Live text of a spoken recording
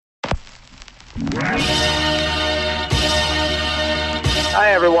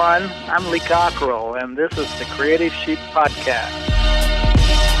Hi, everyone. I'm Lee Cockrell, and this is the Creative Sheep Podcast.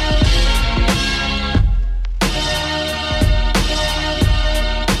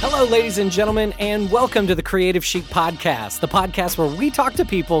 Hello, ladies and gentlemen, and welcome to the Creative Sheep Podcast, the podcast where we talk to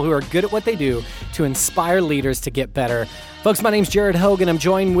people who are good at what they do to inspire leaders to get better. Folks, my name's Jared Hogan. I'm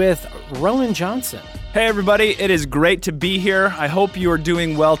joined with Rowan Johnson. Hey, everybody. It is great to be here. I hope you are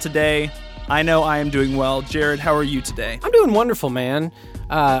doing well today. I know I am doing well. Jared, how are you today? I'm doing wonderful, man.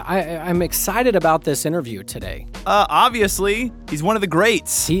 I'm excited about this interview today. Obviously, he's one of the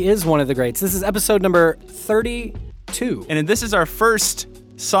greats. He is one of the greats. This is episode number 32. And this is our first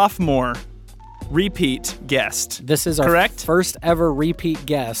sophomore repeat guest. This is our correct? First ever repeat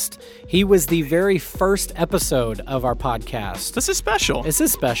guest. He was the very first episode of our podcast. This is special. This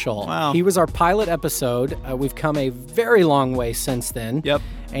is special. Wow. He was our pilot episode. We've come a very long way since then. Yep.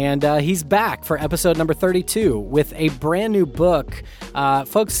 And he's back for episode number 32 with a brand new book.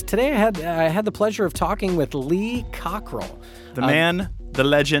 Folks, today I had the pleasure of talking with Lee Cockrell. The man, the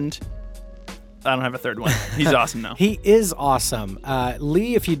legend. I don't have a third one. He's awesome now. He is awesome.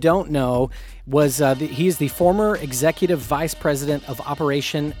 Lee, if you don't know, he's the former executive vice president of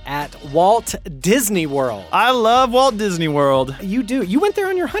operation at Walt Disney World. I love Walt Disney World. You do. You went there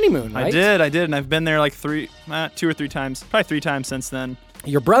on your honeymoon, right? I did, and I've been there like 2 or 3 times, probably 3 times since then.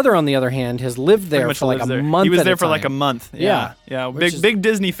 Your brother, on the other hand, has lived there for like a month. He was there at a for like a time. month. Yeah. Big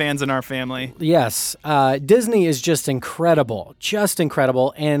Disney fans in our family. Yes. Disney is just incredible.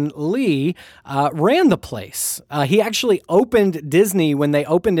 And Lee ran the place. He actually opened Disney when they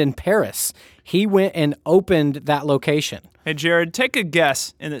opened in Paris. He went and opened that location. Hey, Jared, take a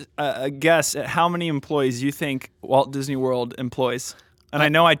guess at how many employees you think Walt Disney World employs. And I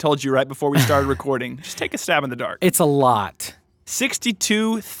know I told you right before we started recording. Just take a stab in the dark. It's a lot.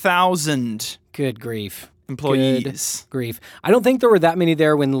 62,000 Good grief. employees. Good grief. I don't think there were that many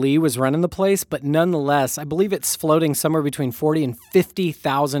there when Lee was running the place, but nonetheless, I believe it's floating somewhere between 40 and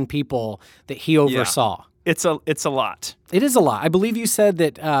 50,000 people that he oversaw. It's a lot. It is a lot. I believe you said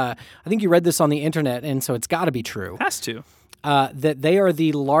that, I think you read this on the internet, and so it's got to be true. Has to. That they are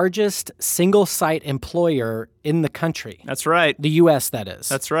the largest single-site employer in the country. That's right. The U.S., that is.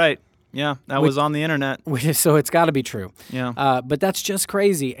 That's right. Yeah, that was on the internet. So it's got to be true. Yeah. But that's just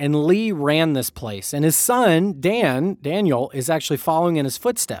crazy. And Lee ran this place. And his son, Daniel, is actually following in his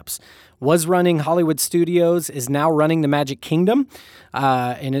footsteps. Was running Hollywood Studios, is now running the Magic Kingdom.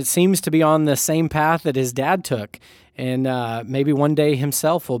 And it seems to be on the same path that his dad took. And maybe one day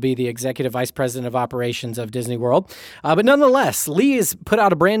himself will be the executive vice president of operations of Disney World. But nonetheless, Lee has put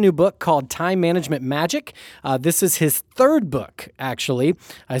out a brand new book called Time Management Magic. This is his third book, actually.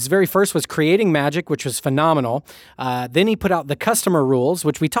 His very first was Creating Magic, which was phenomenal. Then he put out The Customer Rules,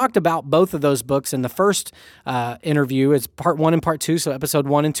 which we talked about both of those books in the first interview as part 1 and part 2, so episode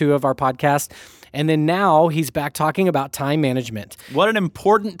 1 and 2 of our podcast. And then now he's back talking about time management. What an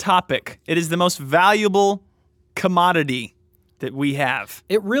important topic. It is the most valuable commodity that we have.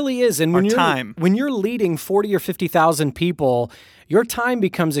 It really is. And when you're leading 40 or 50,000 people, your time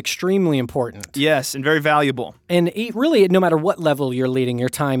becomes extremely important. Yes, and very valuable. And really, no matter what level you're leading, your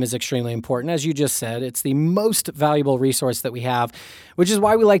time is extremely important. As you just said, it's the most valuable resource that we have, which is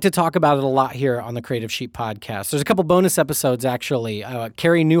why we like to talk about it a lot here on the Creative Sheep Podcast. There's a couple bonus episodes, actually.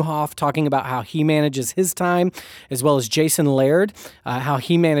 Carey Nieuwhof talking about how he manages his time, as well as Jason Laird, how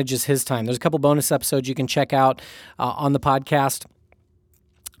he manages his time. There's a couple bonus episodes you can check out on the podcast.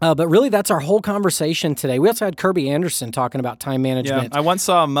 But really, that's our whole conversation today. We also had Kirby Anderson talking about time management. Yeah, I once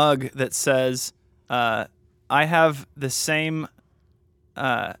saw a mug that says, I have the same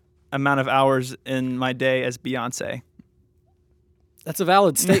amount of hours in my day as Beyonce. That's a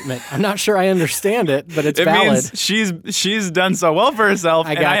valid statement. I'm not sure I understand it, but it's valid. It means she's done so well for herself,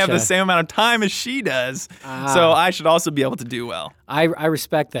 and I have the same amount of time as she does. So I should also be able to do well. I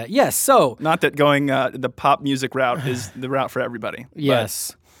respect that. Yes, so... Not that going the pop music route is the route for everybody.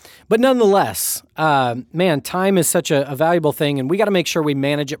 Yes. But nonetheless, man, time is such a valuable thing, and we got to make sure we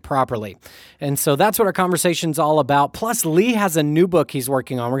manage it properly. And so that's what our conversation's all about. Plus, Lee has a new book he's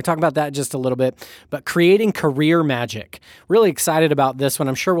working on. We're going to talk about that in just a little bit. But Creating Career Magic. Really excited about this one.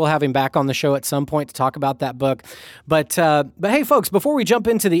 I'm sure we'll have him back on the show at some point to talk about that book. But hey, folks, before we jump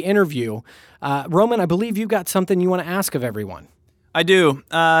into the interview, Roman, I believe you've got something you want to ask of everyone. I do.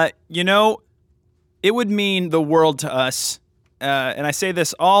 It would mean the world to us. And I say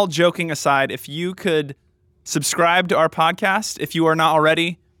this all joking aside, if you could subscribe to our podcast, if you are not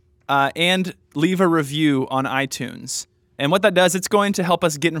already, and leave a review on iTunes. And what that does, it's going to help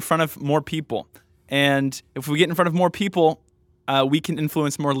us get in front of more people. And if we get in front of more people, we can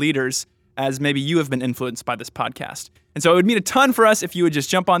influence more leaders. as maybe you have been influenced by this podcast. And so it would mean a ton for us if you would just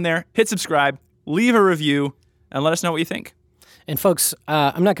jump on there, hit subscribe, leave a review, and let us know what you think. And folks,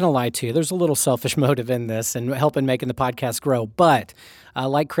 I'm not going to lie to you. There's a little selfish motive in this and helping making the podcast grow. But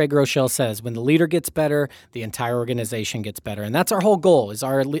like Craig Rochelle says, when the leader gets better, the entire organization gets better. And that's our whole goal. Is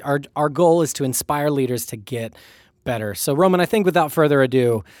our goal is to inspire leaders to get better. So Roman, I think without further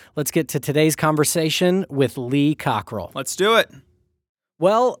ado, let's get to today's conversation with Lee Cockrell. Let's do it.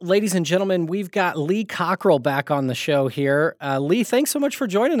 Well, ladies and gentlemen, we've got Lee Cockrell back on the show here. Lee, thanks so much for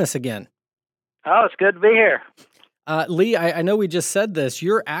joining us again. Oh, it's good to be here. Lee, I know we just said this.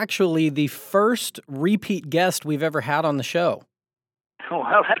 You're actually the first repeat guest we've ever had on the show. Well,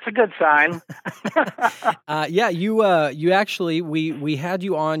 that's a good sign. Yeah, you actually we had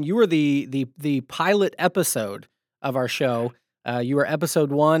you on. You were the pilot episode of our show. You were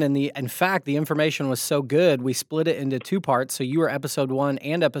episode 1, and in fact the information was so good we split it into 2 parts. So you were episode 1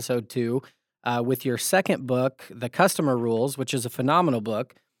 and episode 2 with your second book, The Customer Rules, which is a phenomenal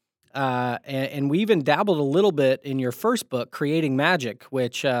book. And we even dabbled a little bit in your first book, Creating Magic,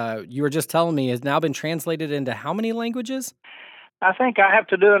 which you were just telling me has now been translated into how many languages? I think I have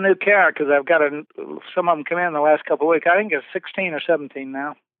to do a new count because I've got some of them come in the last couple of weeks. I think it's 16 or 17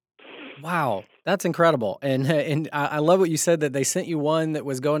 now. Wow, that's incredible. And I love what you said that they sent you one that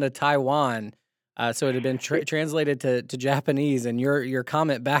was going to Taiwan. So it had been translated to Japanese, and your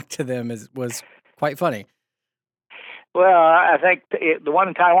comment back to them was quite funny. Well, I think the one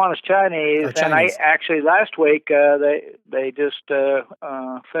in Taiwan is Chinese, and I actually last week they just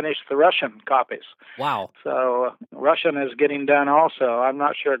finished the Russian copies. Wow! So Russian is getting done also. I'm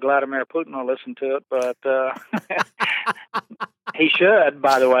not sure Vladimir Putin will listen to it, but he should.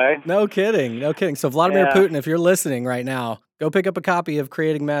 By the way, no kidding. So Vladimir Putin, if you're listening right now, go pick up a copy of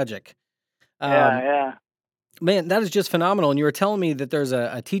Creating Magic. Yeah. Man, that is just phenomenal. And you were telling me that there's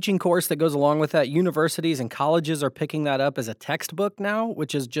a teaching course that goes along with that. Universities and colleges are picking that up as a textbook now,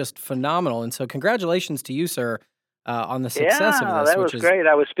 which is just phenomenal. And so congratulations to you, sir, on the success of this. Yeah, that was great.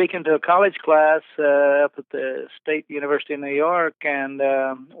 I was speaking to a college class up at the State University of New York, and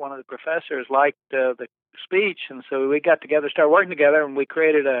one of the professors liked the speech. And so we got together, started working together, and we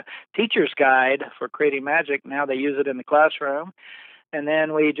created a teacher's guide for Creating Magic. Now they use it in the classroom. And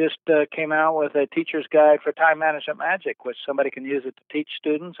then we just came out with a teacher's guide for time management magic, which somebody can use it to teach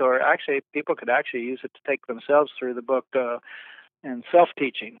students, or actually people could actually use it to take themselves through the book and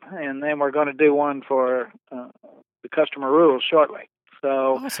self-teaching. And then we're going to do one for the customer rules shortly.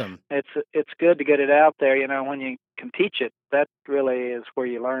 So awesome. It's good to get it out there. You know, when you can teach it, that really is where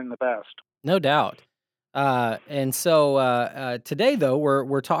you learn the best. No doubt. And so today, though,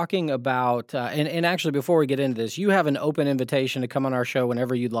 we're talking about, and actually before we get into this, you have an open invitation to come on our show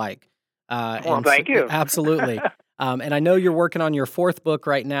whenever you'd like. Well, thank you. Absolutely. And I know you're working on your 4th book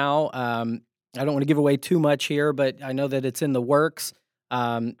right now. I don't want to give away too much here, but I know that it's in the works.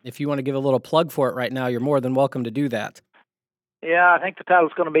 If you want to give a little plug for it right now, you're more than welcome to do that. Yeah, I think the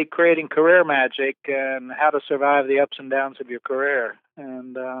title's going to be Creating Career Magic and How to Survive the Ups and Downs of Your Career.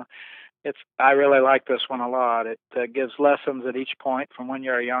 And I really like this one a lot. It gives lessons at each point, from when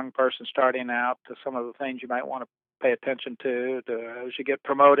you're a young person starting out to some of the things you might want to pay attention to as you get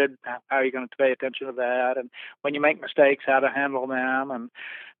promoted, how are you going to pay attention to that, and when you make mistakes, how to handle them, and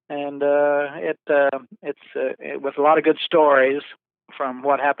it's with a lot of good stories from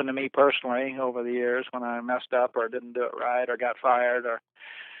what happened to me personally over the years when I messed up or didn't do it right or got fired or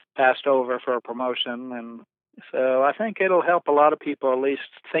passed over for a promotion. And so I think it'll help a lot of people at least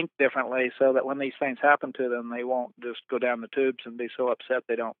think differently, so that when these things happen to them, they won't just go down the tubes and be so upset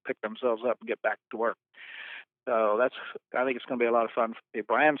they don't pick themselves up and get back to work. So I think it's going to be a lot of fun for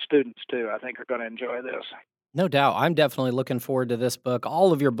people, and students too. I think are going to enjoy this. No doubt. I'm definitely looking forward to this book.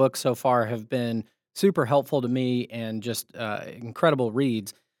 All of your books so far have been super helpful to me and just incredible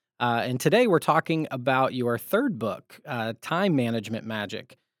reads. And today we're talking about your 3rd book, Time Management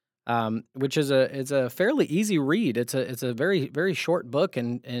Magic. Which is a fairly easy read. It's a very, very short book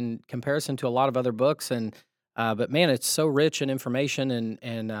in comparison to a lot of other books, but man, it's so rich in information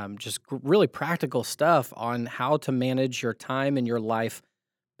and just really practical stuff on how to manage your time and your life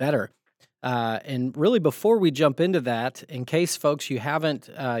better. And really, before we jump into that, in case folks you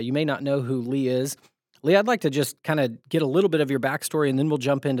may not know who Lee is. Lee, I'd like to just kind of get a little bit of your backstory, and then we'll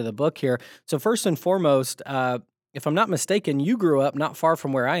jump into the book here. So first and foremost, if I'm not mistaken, you grew up not far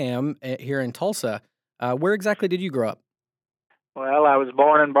from where I am here in Tulsa. Where exactly did you grow up? Well, I was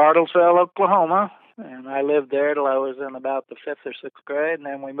born in Bartlesville, Oklahoma, and I lived there till I was in about the 5th or 6th grade, and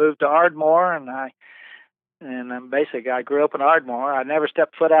then we moved to Ardmore, and I grew up in Ardmore. I never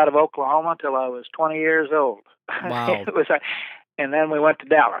stepped foot out of Oklahoma till I was 20 years old. Wow. and then we went to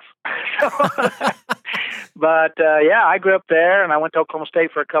Dallas. But yeah, I grew up there, and I went to Oklahoma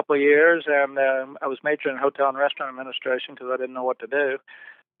State for a couple of years, and I was majoring in hotel and restaurant administration because I didn't know what to do,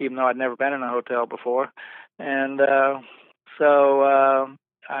 even though I'd never been in a hotel before. And so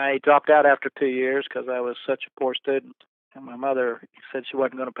I dropped out after 2 years because I was such a poor student, and my mother said she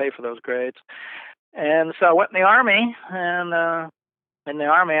wasn't going to pay for those grades. And so I went in the Army, and in the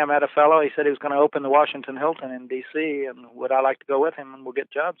Army, I met a fellow. He said he was going to open the Washington Hilton in D.C., and would I like to go with him, and we'll get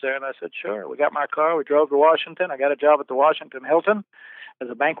jobs there? And I said, sure. We got my car. We drove to Washington. I got a job at the Washington Hilton as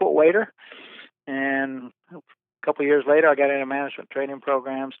a banquet waiter. And a couple of years later, I got in a management training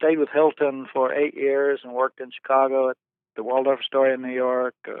program, stayed with Hilton for 8 years, and worked in Chicago at the Waldorf Astoria in New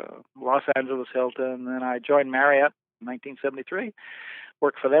York, Los Angeles Hilton. And then I joined Marriott in 1973.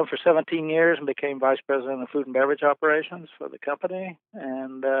 Worked for them for 17 years and became vice president of food and beverage operations for the company.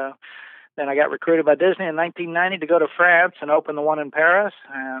 And then I got recruited by Disney in 1990 to go to France and open the one in Paris.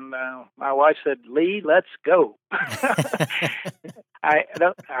 And my wife said, Lee, let's go. I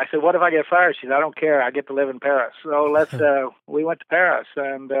said, what if I get fired? She said, I don't care. I get to live in Paris. So we went to Paris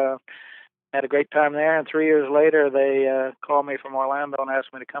and had a great time there. And 3 years later, they called me from Orlando and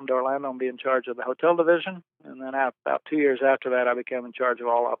asked me to come to Orlando and be in charge of the hotel division. And then about 2 years after that, I became in charge of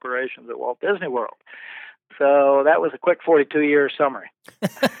all operations at Walt Disney World. So that was a quick 42-year summary.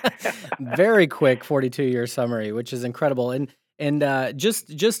 Very quick 42-year summary, which is incredible. And just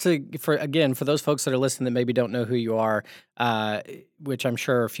for those folks that are listening that maybe don't know who you are, which I'm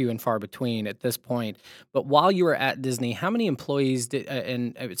sure are few and far between at this point, but while you were at Disney, how many employees did,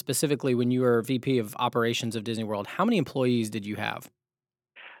 and specifically when you were VP of operations of Disney World, how many employees did you have?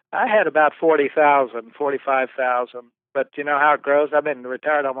 I had about 40,000, 45,000. But you know how it grows? I've been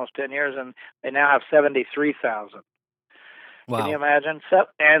retired almost 10 years, and they now have 73,000. Wow. Can you imagine?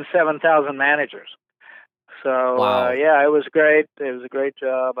 And 7,000 managers. So, wow. Yeah, it was great. It was a great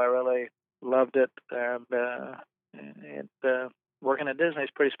job. I really loved it. And working at Disney is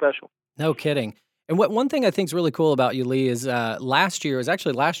pretty special. No kidding. And one thing I think is really cool about you, Lee, is last year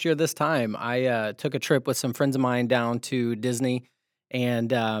this time, I took a trip with some friends of mine down to Disney.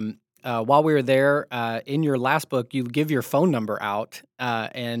 And while we were there, in your last book, you give your phone number out.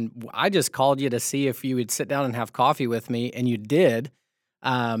 And I just called you to see if you would sit down and have coffee with me. And you did,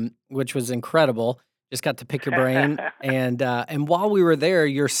 which was incredible. Just got to pick your brain. And while we were there,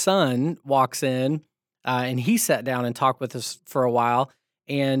 your son walks in, and he sat down and talked with us for a while.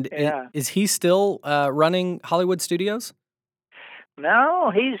 And yeah. Is he still running Hollywood Studios?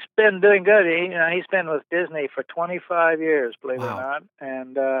 No, he's been doing good. He's been with Disney for 25 years, believe it or not.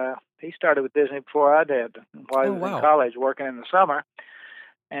 And he started with Disney before I did, while he was in college, working in the summer.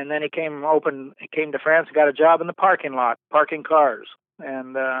 And then he came to France and got a job in the parking lot, parking cars.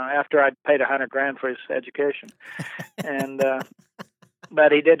 And after I'd paid $100,000 for his education, and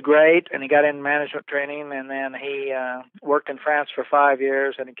but he did great, and he got in management training, and then he worked in France for 5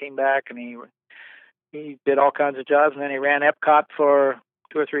 years, and he came back, and he did all kinds of jobs, and then he ran Epcot for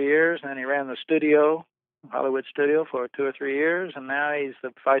 2 or 3 years, and then he ran the studio, Hollywood studio, for 2 or 3 years, and now he's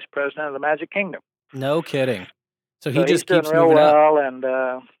the vice president of the Magic Kingdom. No kidding. So he just keeps doing real moving well, up.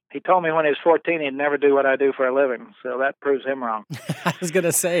 and he told me when he was 14 he'd never do what I do for a living, so that proves him wrong. I was going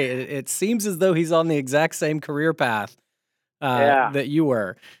to say, it seems as though he's on the exact same career path that you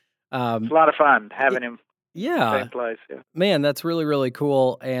were. It's a lot of fun having him in the same place. Yeah. Man, that's really, really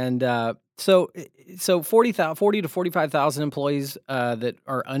cool. And so 40 to 45,000 employees that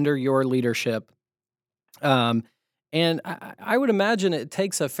are under your leadership. And I would imagine it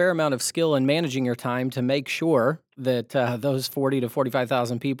takes a fair amount of skill in managing your time to make sure that those 40 to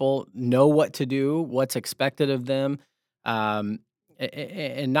 45,000 people know what to do, what's expected of them,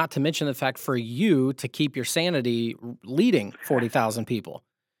 and not to mention the fact for you to keep your sanity leading 40,000 people.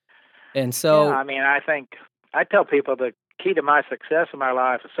 And so, yeah, I think I tell people the key to my success in my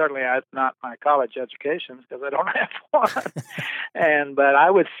life is certainly not my college education, because I don't have one. But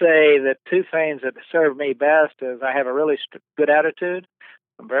I would say that two things that serve me best is I have a really good attitude.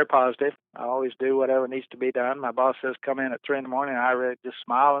 I'm very positive. I always do whatever needs to be done. My boss says come in at 3 a.m, and I really just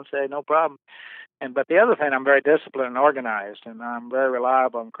smile and say no problem. But the other thing, I'm very disciplined and organized, and I'm very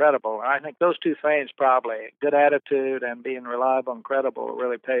reliable and credible. And I think those two things, probably good attitude and being reliable and credible,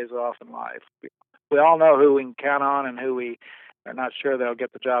 really pays off in life. We all know who we can count on and who we are not sure they'll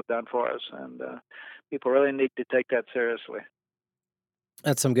get the job done for us. And people really need to take that seriously.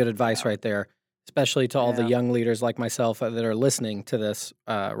 That's some good advice right there, especially to all the young leaders like myself that are listening to this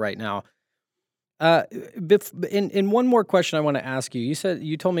right now. In one more question I want to ask you.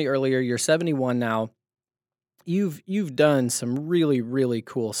 You told me earlier you're 71 now. You've done some really, really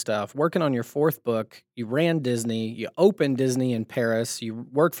cool stuff. Working on your fourth book, you ran Disney, you opened Disney in Paris, you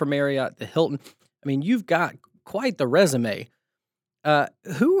worked for Marriott, the Hilton. I mean, you've got quite the resume.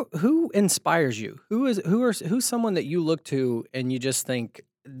 Who inspires you? Who's someone that you look to and you just think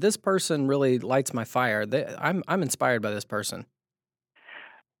this person really lights my fire? I'm inspired by this person.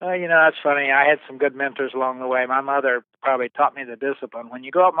 That's funny. I had some good mentors along the way. My mother probably taught me the discipline. When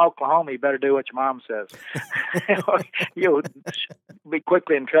you go up in Oklahoma, you better do what your mom says. You'll be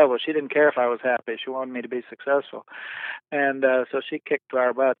quickly in trouble. She didn't care if I was happy. She wanted me to be successful. And so she kicked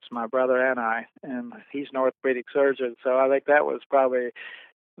our butts, my brother and I. And he's an orthopedic surgeon. So I think that was probably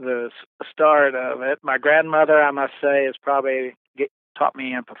the start of it. My grandmother, I must say, has probably taught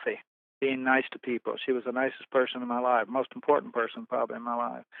me empathy, being nice to people. She was the nicest person in my life, most important person probably in my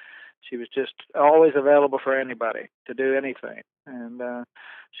life. She was just always available for anybody to do anything. And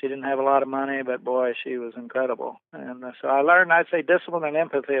she didn't have a lot of money, but boy, she was incredible. And so I learned, I'd say, discipline and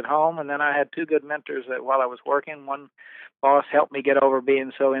empathy at home. And then I had two good mentors that while I was working, one boss helped me get over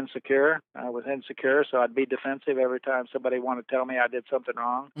being so insecure. I was insecure, so I'd be defensive every time somebody wanted to tell me I did something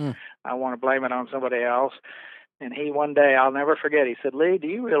wrong. I want to blame it on somebody else. And he, one day, I'll never forget, he said, "Lee, do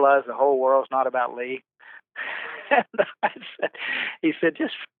you realize the whole world's not about Lee?" And he said,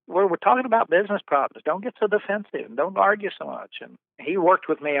 just, we're talking about business problems. Don't get so defensive and don't argue so much. And he worked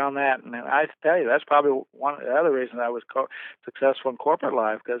with me on that. And I tell you, that's probably one of the other reasons I was successful in corporate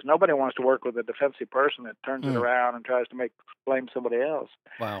life, because nobody wants to work with a defensive person that turns it around and tries to blame somebody else.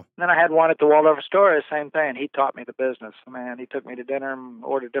 Wow. And then I had one at the Waldorf Astoria, same thing. He taught me the business. Man, he took me to dinner and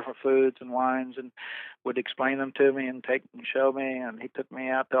ordered different foods and wines and would explain them to me and show me. And he took me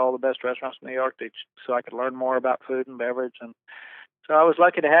out to all the best restaurants in New York so I could learn more about food and beverage. And so I was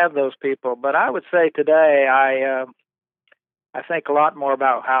lucky to have those people. But I would say today I think a lot more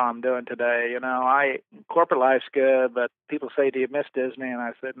about how I'm doing today. Corporate life's good, but people say, "Do you miss Disney?" And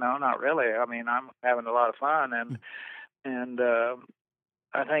I said, "No, not really. I mean, I'm having a lot of fun." And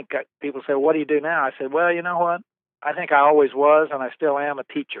I think people say, "What do you do now?" I said, "Well, you know what? I think I always was, and I still am a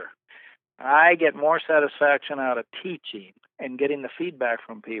teacher. I get more satisfaction out of teaching and getting the feedback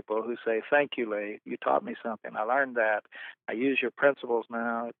from people who say, 'Thank you, Lee. You taught me something. I learned that. I use your principles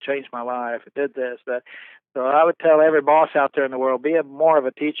now. It changed my life. It did this, that.'" So I would tell every boss out there in the world, be more of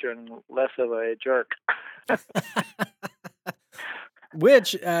a teacher and less of a jerk.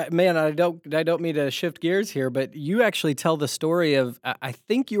 Which, man, I don't mean to shift gears here, but you actually tell the story of, I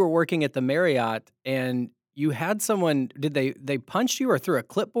think you were working at the Marriott and you had someone, did they punch you or threw a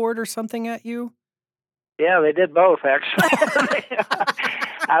clipboard or something at you? Yeah, they did both, actually.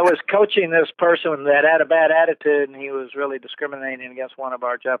 I was coaching this person that had a bad attitude, and he was really discriminating against one of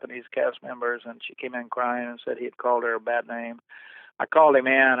our Japanese cast members, and she came in crying and said he had called her a bad name. I called him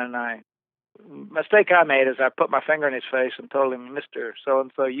in, and mistake I made is I put my finger in his face and told him, "Mr.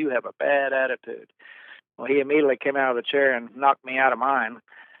 So-and-so, you have a bad attitude." Well, he immediately came out of the chair and knocked me out of mine.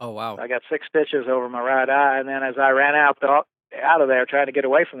 Oh, wow. I got 6 stitches over my right eye, and then as I ran out of there trying to get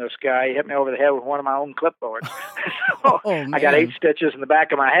away from this guy, he hit me over the head with one of my own clipboards. So I got 8 stitches in the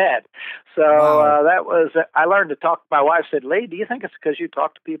back of my head. So that was, I learned to talk. My wife said, "Lee, do you think it's because you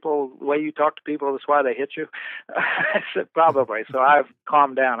talk to people, the way you talk to people, that's why they hit you?" I said, "Probably." So I've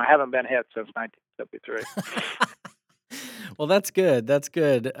calmed down. I haven't been hit since 1973. Well, that's good. That's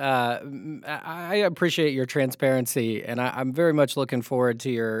good. I appreciate your transparency, and I'm very much looking forward to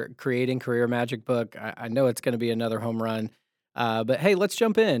your Creating Career Magic book. I know it's going to be another home run. But hey, let's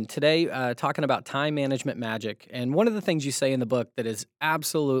jump in today, talking about time management magic. And one of the things you say in the book that is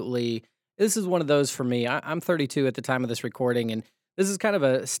absolutely, this is one of those for me. I'm 32 at the time of this recording, and this is kind of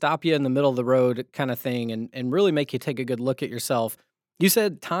a stop you in the middle of the road kind of thing and really make you take a good look at yourself. You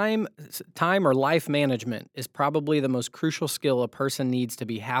said time or life management is probably the most crucial skill a person needs to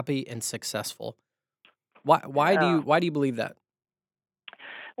be happy and successful. Why do you believe that?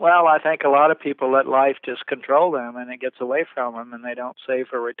 Well, I think a lot of people let life just control them, and it gets away from them, and they don't save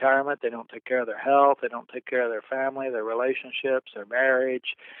for retirement. They don't take care of their health. They don't take care of their family, their relationships, their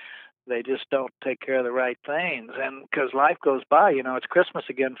marriage. They just don't take care of the right things. And because life goes by, it's Christmas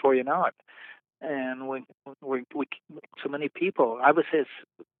again before you know it. And we so many people, I would say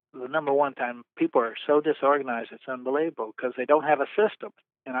it's the number one time people are so disorganized, it's unbelievable because they don't have a system.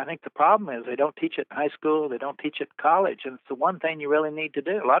 And I think the problem is they don't teach it in high school, they don't teach it in college, and it's the one thing you really need to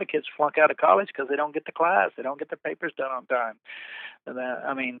do. A lot of kids flunk out of college because they don't get the class, they don't get their papers done on time.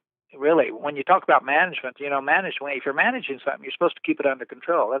 And really, when you talk about management, if you're managing something, you're supposed to keep it under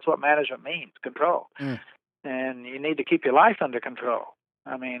control. That's what management means, control. And you need to keep your life under control.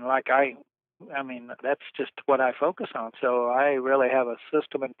 I mean, that's just what I focus on. So I really have a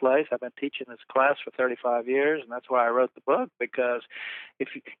system in place. I've been teaching this class for 35 years, and that's why I wrote the book, because if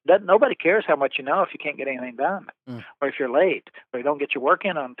you, that, nobody cares how much you know if you can't get anything done, or if you're late, or you don't get your work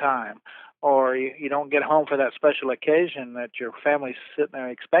in on time, or you don't get home for that special occasion that your family's sitting there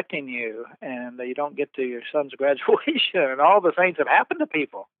expecting you, and you don't get to your son's graduation, and all the things that happen to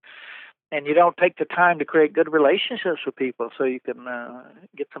people. And you don't take the time to create good relationships with people so you can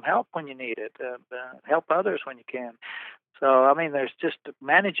get some help when you need it, and help others when you can. So, I mean, there's just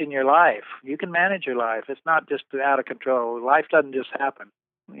managing your life. You can manage your life. It's not just out of control. Life doesn't just happen.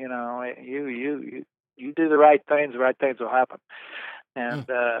 You know, you do the right things will happen. And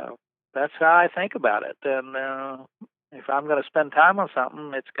that's how I think about it. And if I'm going to spend time on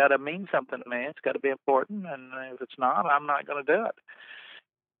something, it's got to mean something to me. It's got to be important. And if it's not, I'm not going to do it,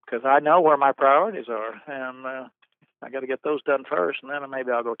 because I know where my priorities are, and I got to get those done first, and then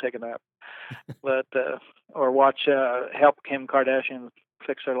maybe I'll go take a nap, but or watch help Kim Kardashian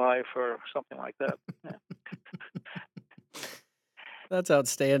fix her life or something like that. Yeah. That's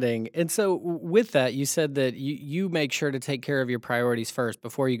outstanding. And so, with that, you said that you make sure to take care of your priorities first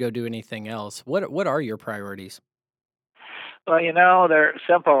before you go do anything else. What are your priorities? Well, you know, they're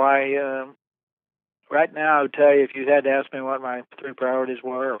simple. Right now, I would tell you, if you had to ask me what my 3 priorities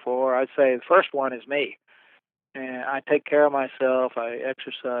were or 4, I'd say the first one is me. And I take care of myself. I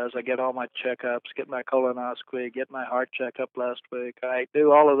exercise. I get all my checkups, get my colonoscopy, get my heart checkup last week. I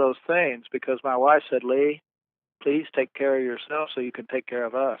do all of those things because my wife said, Lee, please take care of yourself so you can take care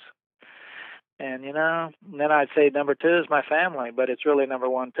of us. And, you know, then I'd say number 2 is my family, but it's really number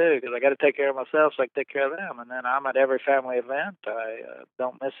 1 too, because I got to take care of myself so I can take care of them. And then I'm at every family event. I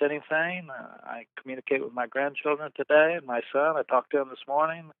don't miss anything. I communicate with my grandchildren today and my son. I talked to him this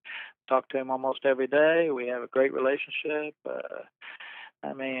morning. Talk to him almost every day. We have a great relationship.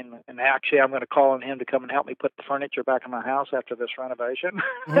 I mean, and actually, I'm going to call on him to come and help me put the furniture back in my house after this renovation.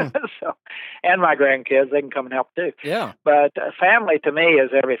 So, and my grandkids, they can come and help too. Yeah. But family to me is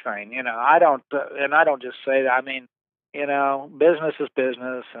everything. You know, I don't just say that. I mean, you know, business is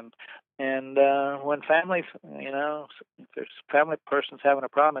business, and when families, you know, if there's family person's having a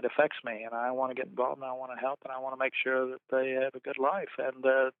problem, it affects me, and I want to get involved, and I want to help, and I want to make sure that they have a good life, and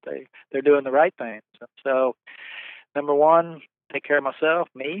they're doing the right things. So, number 1, take care of myself,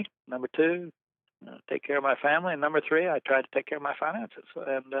 me. Number 2, take care of my family, and number 3, I try to take care of my finances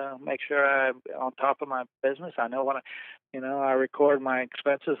and make sure I'm on top of my business. I know I record my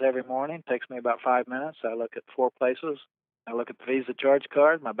expenses every morning. It takes me about 5 minutes. I look at 4 places. I look at the Visa charge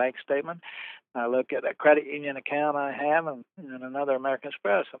card, my bank statement. I look at a credit union account I have and another American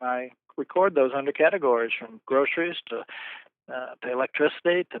Express, and I record those under categories from groceries to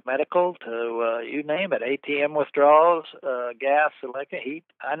electricity to medical to you name it, ATM withdrawals, gas, electric, heat.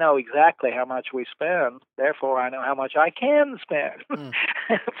 I know exactly how much we spend. Therefore, I know how much I can spend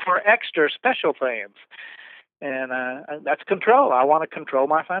for extra special things. And that's control. I want to control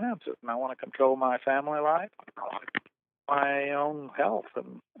my finances, and I want to control my family life, my own health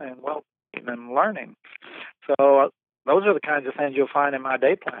and well-being and learning. So those are the kinds of things you'll find in my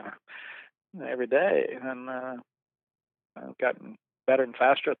day planner every day. And I've gotten better and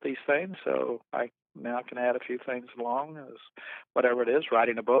faster at these things, so I now can add a few things along as whatever it is.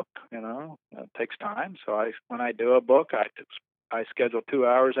 Writing a book, you know, it takes time. So when I do a book, I schedule 2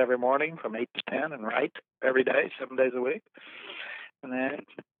 hours every morning from 8 to 10 and write every day, 7 days a week. And then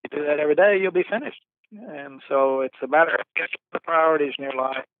if you do that every day, you'll be finished. And so it's a matter of getting the priorities in your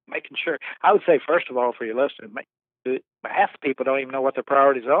life, making sure. I would say, first of all, for your listeners, half the people don't even know what their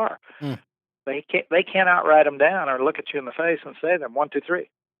priorities are. They cannot write them down or look at you in the face and say them 1, 2, 3.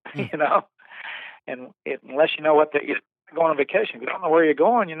 You know, and unless you know you're going on vacation, if you don't know where you're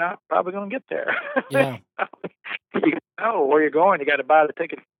going, you're not probably going to get there. Yeah. You know where you're going. You got to buy the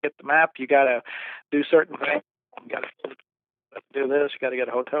ticket, get the map. You got to do certain things. You got to do this. You got to get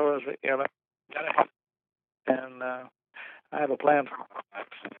a hotel room. You know, and I have a plan for my life.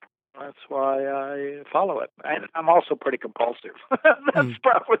 That's why I follow it. And I'm also pretty compulsive. That's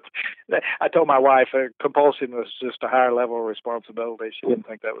probably. I told my wife compulsion was just a higher level of responsibility. She didn't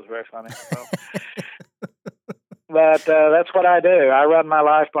think that was very funny. So. But that's what I do. I run my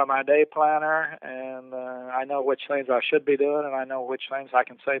life by my day planner, and I know which things I should be doing, and I know which things I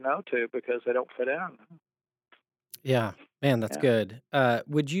can say no to because they don't fit in. Yeah, man, that's good.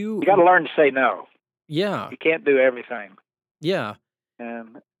 Would you? You got to learn to say no. Yeah. You can't do everything. Yeah.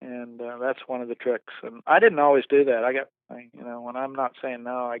 And that's one of the tricks. And I didn't always do that. When I'm not saying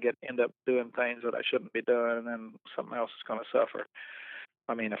no, I end up doing things that I shouldn't be doing, and then something else is going to suffer.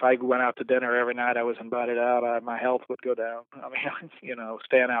 I mean, if I went out to dinner every night I was invited out, my health would go down. I mean,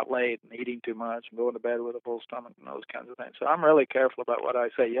 staying out late and eating too much and going to bed with a full stomach and those kinds of things. So I'm really careful about what I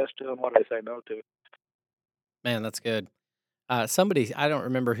say yes to and what I say no to. Man, that's good. Somebody, I don't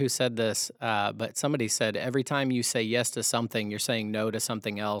remember who said this, but somebody said every time you say yes to something, you're saying no to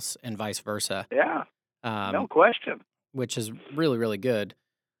something else, and vice versa. Yeah, Um, no question. which is really, really good.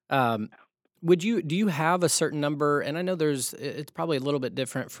 Um, do you have a certain number? And I know it's probably a little bit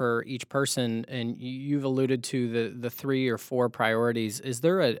different for each person. And you've alluded to the 3 or 4 priorities. Is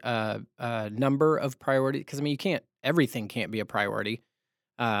there a number of priorities? Because I mean, everything can't be a priority.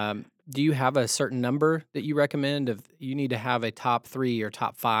 Do you have a certain number that you recommend if you need to have a top 3 or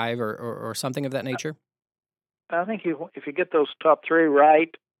top 5 or something of that nature? I think if you get those top 3 right,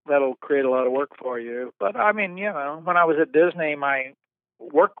 that'll create a lot of work for you. But I mean, when I was at Disney, my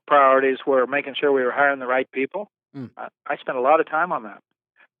work priorities were making sure we were hiring the right people. I spent a lot of time on that,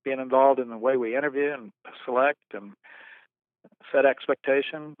 being involved in the way we interview and select and set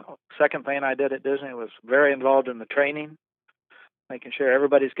expectation. Second thing I did at Disney was very involved in the training, making sure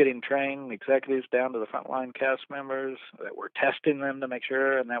everybody's getting trained, executives down to the frontline cast members, that we're testing them to make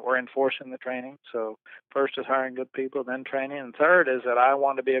sure and that we're enforcing the training. So first is hiring good people, then training. And third is that I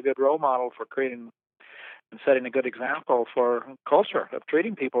want to be a good role model for creating and setting a good example for culture of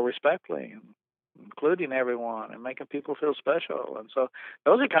treating people respectfully, and including everyone and making people feel special. And so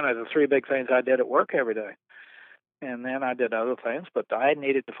those are kind of the 3 big things I did at work every day. And then I did other things, but I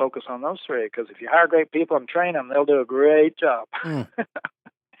needed to focus on those 3 because if you hire great people and train them, they'll do a great job.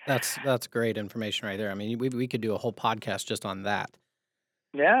 That's great information right there. I mean, we could do a whole podcast just on that.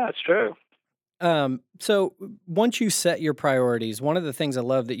 Yeah, it's true. So once you set your priorities, one of the things I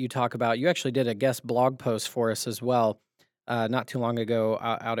love that you talk about, you actually did a guest blog post for us as well, not too long ago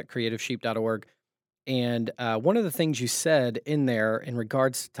out at creativesheep.org. And one of the things you said in there in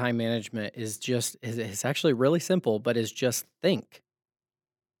regards to time management is actually really simple, but is just think.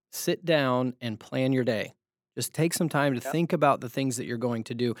 Sit down and plan your day. Just take some time to think about the things that you're going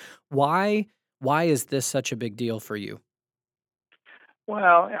to do. Why is this such a big deal for you?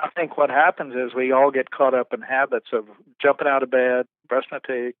 Well, I think what happens is we all get caught up in habits of jumping out of bed, brushing our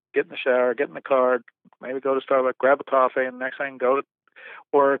teeth, get in the shower, get in the car, maybe go to Starbucks, grab a coffee, and next thing go to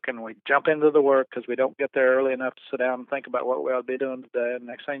work, and we jump into the work because we don't get there early enough to sit down and think about what we ought to be doing today. And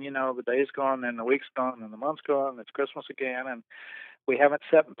next thing you know, the day's gone, and the week's gone, and the month's gone, and it's Christmas again, and we haven't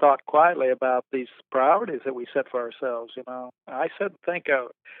sat and thought quietly about these priorities that we set for ourselves. I sit and think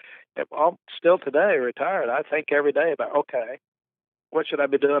I'm still today retired. I think every day about, okay, what should I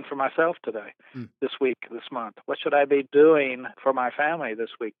be doing for myself today, this week, this month? What should I be doing for my family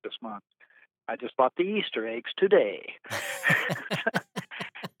this week, this month? I just bought the Easter eggs today.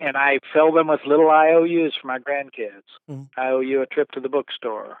 And I fill them with little IOUs for my grandkids. I owe you a trip to the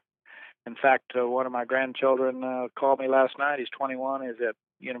bookstore. In fact, one of my grandchildren called me last night. He's 21. He's at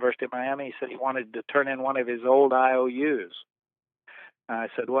University of Miami. He said he wanted to turn in one of his old IOUs. I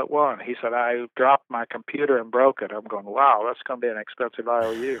said, what one? He said, I dropped my computer and broke it. I'm going, wow, that's going to be an expensive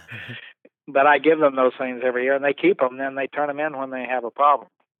IOU. But I give them those things every year, and they keep them. Then they turn them in when they have a problem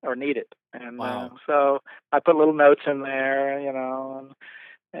or need it. And so I put little notes in there,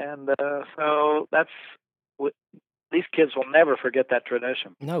 and so these kids will never forget that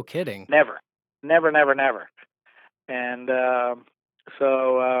tradition. No kidding. Never. And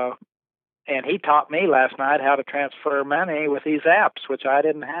and he taught me last night how to transfer money with these apps, which I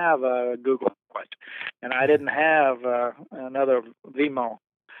didn't have Google Wallet, and I didn't have another Venmo.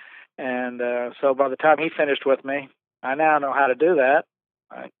 And so by the time he finished with me, I now know how to do that.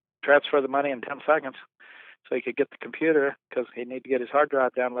 I transfer the money in 10 seconds so he could get the computer because he needed to get his hard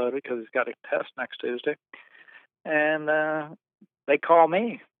drive downloaded because he's got a test next Tuesday. And they call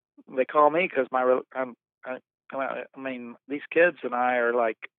me. They call me because these kids and I are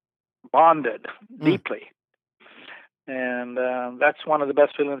like bonded deeply. And that's one of the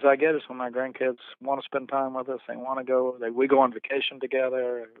best feelings I get is when my grandkids want to spend time with us. They want to go. We go on vacation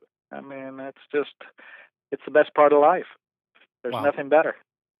together. I mean, it's the best part of life. There's nothing better.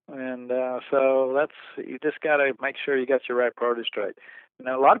 And so you just got to make sure you got your right priorities straight.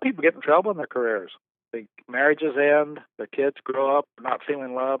 A lot of people get in trouble in their careers. The marriages end, their kids grow up not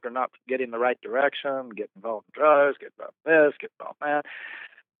feeling loved or not getting the right direction, get involved in drugs, get involved in this, get involved in that.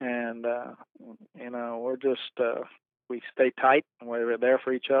 And, we're just, we stay tight and we're there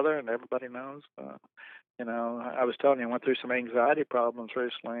for each other and everybody knows. I was telling you, I went through some anxiety problems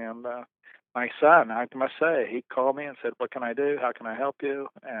recently, and my son, I must say, he called me and said, what can I do? How can I help you?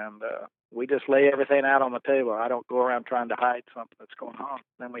 And we just lay everything out on the table. I don't go around trying to hide something that's going on.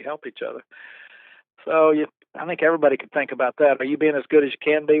 Then we help each other. So I think everybody could think about that. Are you being as good as you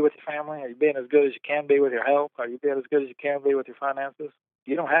can be with your family? Are you being as good as you can be with your health? Are you being as good as you can be with your finances?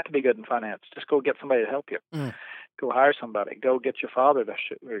 You don't have to be good in finance. Just go get somebody to help you. Mm. Go hire somebody. Go get your father to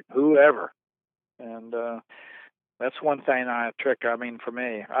or whoever. And that's one thing I mean, for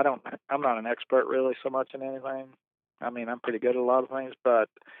me, I'm not an expert really so much in anything. I mean, I'm pretty good at a lot of things, but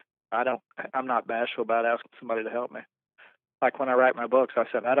I'm not bashful about asking somebody to help me. Like when I write my books, I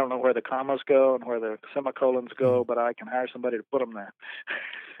said, I don't know where the commas go and where the semicolons go, but I can hire somebody to put them there.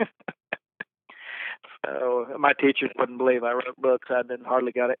 So my teachers wouldn't believe I wrote books. I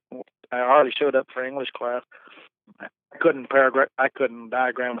hardly showed up for English class. I couldn't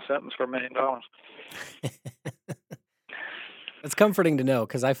diagram a sentence for $1 million. It's comforting to know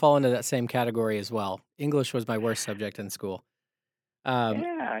because I fall into that same category as well. English was my worst subject in school.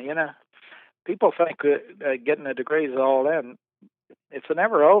 Yeah, people think getting a degree is all in. It's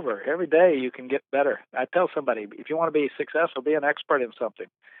never over. Every day you can get better. I tell somebody, if you want to be successful, be an expert in something.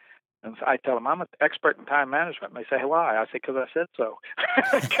 And I tell them, I'm an expert in time management. And they say, why? I say, because I said so.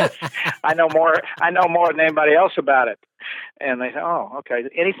 I know more than anybody else about it. And they say, oh, okay.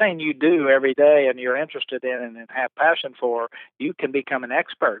 Anything you do every day and you're interested in and have passion for, you can become an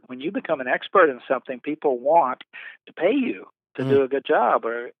expert. When you become an expert in something, people want to pay you to do a good job,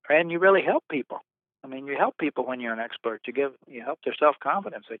 and you really help people. I mean, you help people when you're an expert. You help their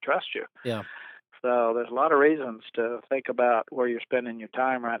self-confidence. They trust you. Yeah. So there's a lot of reasons to think about where you're spending your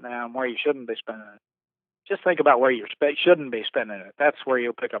time right now and where you shouldn't be spending it. Just think about where you shouldn't be spending it. That's where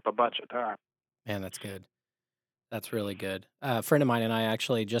you'll pick up a bunch of time. Man, that's good. That's really good. A friend of mine and I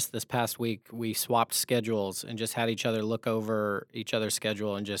actually just this past week, we swapped schedules and just had each other look over each other's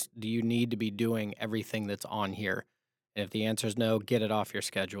schedule and just, do you need to be doing everything that's on here? And if the answer is no, get it off your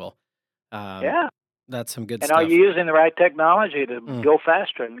schedule. Yeah. That's some good and stuff. are you using the right technology to go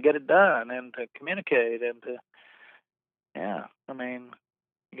faster and get it done and to communicate and to, I mean,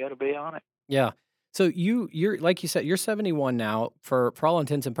 you got to be on it. Yeah. So you're like you said, you're 71 now. For all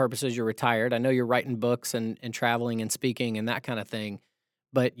intents and purposes, you're retired. I know you're writing books and traveling and speaking and that kind of thing,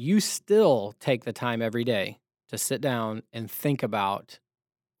 but you still take the time every day to sit down and think about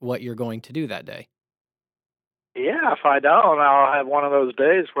what you're going to do that day. Yeah, if I don't, I'll have one of those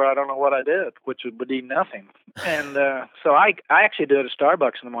days where I don't know what I did, which would be nothing. And so I actually do it at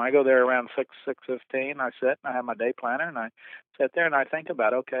Starbucks in the morning. I go there around 6:15. I sit and I have my day planner and I sit there and I think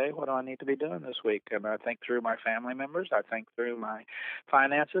about, okay, what do I need to be doing this week? And I think through my family members. I think through my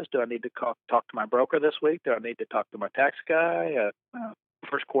finances. Do I need to talk to my broker this week? Do I need to talk to my tax guy?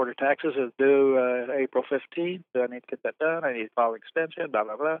 First quarter taxes is due April 15th. Do I need to get that done? I need to file an extension, blah,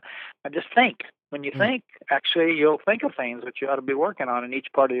 blah, blah. I just think. When you think, actually, you'll think of things that you ought to be working on in each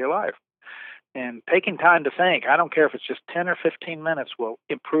part of your life. And taking time to think, I don't care if it's just 10 or 15 minutes, will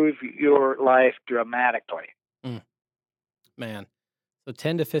improve your life dramatically. Man, so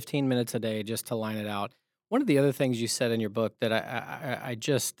 10 to 15 minutes a day just to line it out. One of the other things you said in your book that I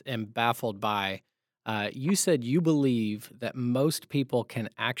just am baffled by, you said you believe that most people can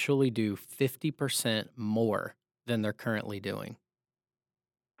actually do 50% more than they're currently doing.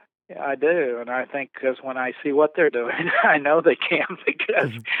 Yeah, I do, and I think because when I see what they're doing, I know they can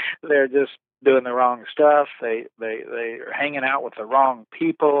because they're just doing the wrong stuff. They're hanging out with the wrong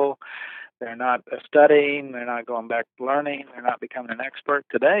people. They're not studying. They're not going back to learning. They're not becoming an expert.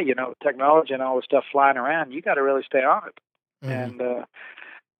 Today, technology and all the stuff flying around, you got to really stay on it. And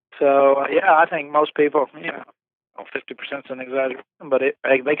so, I think most people, 50% is an exaggeration, but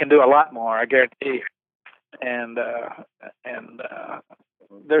they can do a lot more. I guarantee you. And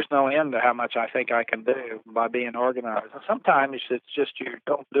there's no end to how much I think I can do by being organized. Sometimes it's just you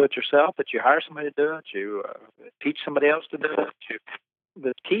don't do it yourself, but you hire somebody to do it. You teach somebody else to do it.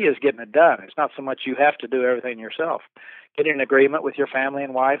 The key is getting it done. It's not so much you have to do everything yourself. Get an agreement with your family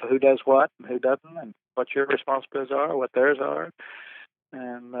and wife who does what and who doesn't, and what your responsibilities are, what theirs are,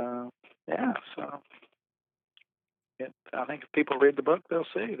 and so. I think if people read the book, they'll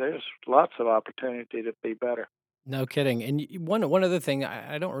see there's lots of opportunity to be better. No kidding. And one other thing,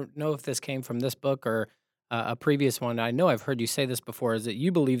 I don't know if this came from this book or a previous one. I know I've heard you say this before, is that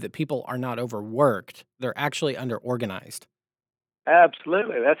you believe that people are not overworked. They're actually underorganized.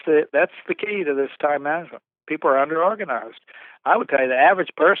 Absolutely. That's the key to this time management. People are underorganized. I would tell you the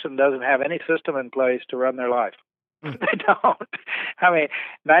average person doesn't have any system in place to run their life. They don't. I mean,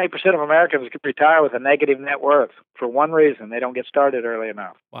 90% of Americans could retire with a negative net worth for one reason: they don't get started early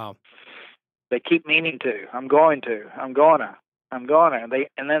enough. Wow. They keep meaning to. I'm going to. And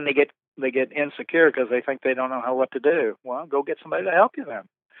then they get insecure because they think they don't know what to do. Well, go get somebody to help you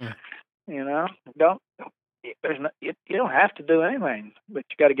then. You don't have to do anything, but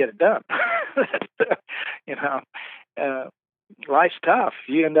you got to get it done. You know, uh, life's tough.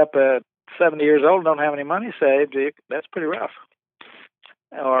 You end up at 70 years old and don't have any money saved. That's pretty rough.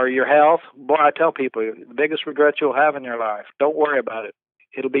 Or your health. Boy, I tell people, the biggest regret you'll have in your life, don't worry about it.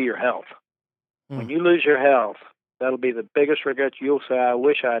 It'll be your health. When you lose your health, that'll be the biggest regret. You'll say, I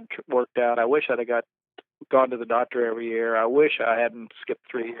wish I'd worked out. I wish I'd have gone to the doctor every year. I wish I hadn't skipped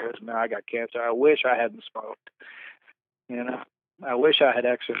 3 years. Now I got cancer. I wish I hadn't smoked. You know, I wish I had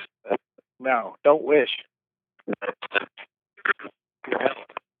exercised. No, don't wish. Your health.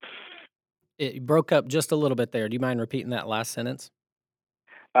 It broke up just a little bit there. Do you mind repeating that last sentence?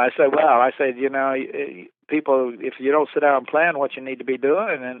 I said, you know, people, if you don't sit down and plan what you need to be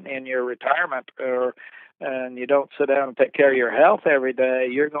doing in your retirement, and you don't sit down and take care of your health every day,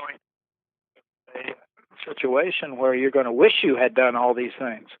 you're going to a situation where you're going to wish you had done all these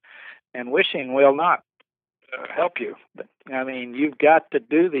things, and wishing will not help you. I mean, you've got to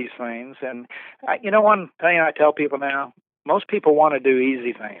do these things, and one thing I tell people now: most people want to do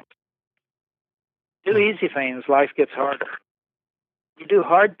easy things. Do easy things, life gets harder. You do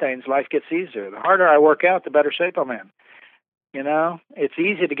hard things, life gets easier. The harder I work out, the better shape I'm in. You know, it's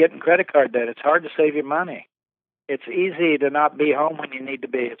easy to get in credit card debt. It's hard to save your money. It's easy to not be home when you need to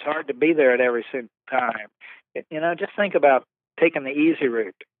be. It's hard to be there at every time. Just think about taking the easy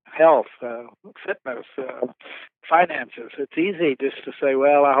route. Health, fitness, finances. It's easy just to say,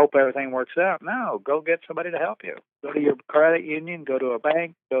 well, I hope everything works out. No, go get somebody to help you. Go to your credit union, go to a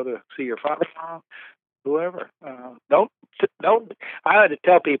bank, go to see your father-in-law, whoever. Don't. I like to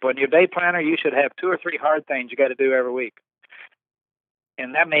tell people in your day planner, you should have 2 or 3 hard things you got to do every week.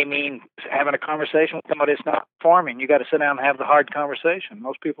 And that may mean having a conversation with somebody that's not performing. You got to sit down and have the hard conversation.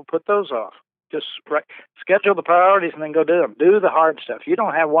 Most people put those off. Just schedule the priorities and then go do them. Do the hard stuff. You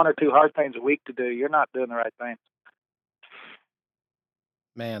don't have 1 or 2 hard things a week to do. You're not doing the right things.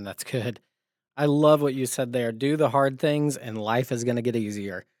 Man, that's good. I love what you said there. Do the hard things, and life is going to get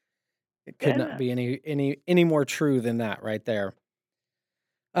easier. It could not be any more true than that right there.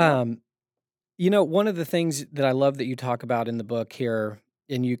 One of the things that I love that you talk about in the book here,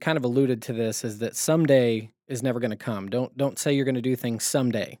 and you kind of alluded to this, is that someday is never going to come. Don't say you're going to do things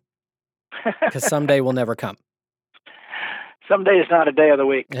someday, because someday will never come. Someday is not a day of the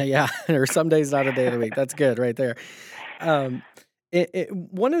week. Yeah, or someday is not a day of the week. That's good right there.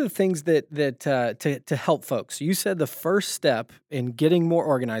 One of the things that to help folks, you said the first step in getting more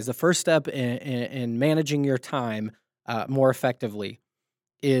organized, the first step in managing your time more effectively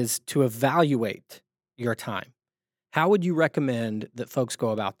is to evaluate your time. How would you recommend that folks go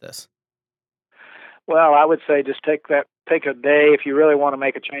about this? Well, I would say just take a day if you really want to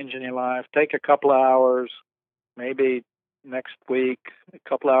make a change in your life. Take a couple of hours, maybe next week, a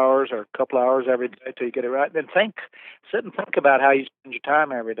couple hours or a couple hours every day till you get it right. Then sit and think about how you spend your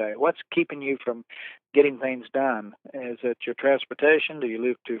time every day. What's keeping you from getting things done? Is it your transportation? Do you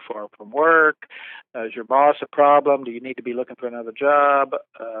live too far from work? Is your boss a problem? Do you need to be looking for another job?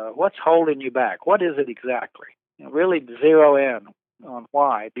 What's holding you back? What is it exactly? Really zero in on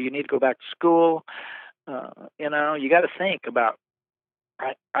why. Do you need to go back to school? You got to think about.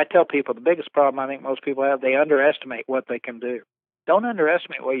 I tell people the biggest problem I think most people have, they underestimate what they can do. Don't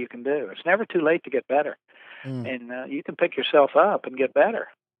underestimate what you can do. It's never too late to get better. And you can pick yourself up and get better.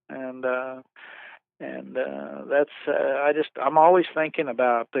 And that's, I'm always thinking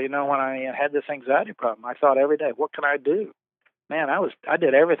about, when I had this anxiety problem, I thought every day, what can I do? Man, I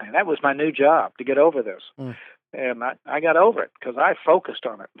did everything. That was my new job, to get over this. And I got over it because I focused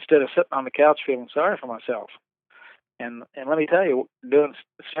on it instead of sitting on the couch feeling sorry for myself. And let me tell you, doing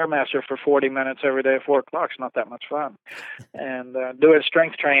Stairmaster for 40 minutes every day at 4 o'clock is not that much fun. And doing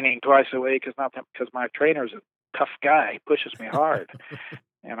strength training twice a week is not that, because my trainer's a tough guy. He pushes me hard.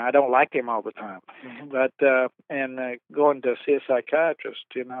 And I don't like him all the time. But going to see a psychiatrist,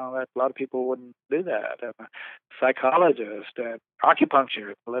 that a lot of people wouldn't do that. And a psychologist,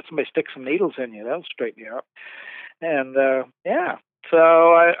 acupuncture, let somebody stick some needles in you. That'll straighten you up. And so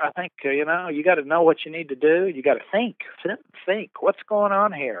I think, you got to know what you need to do. You got to sit and think. What's going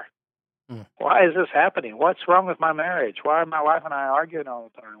on here? Why is this happening? What's wrong with my marriage? Why are my wife and I arguing all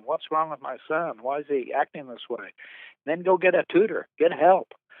the time? What's wrong with my son? Why is he acting this way? Then go get a tutor, get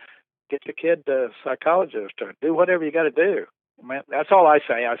help, get your kid a psychologist, or do whatever you got to do. I mean, that's all I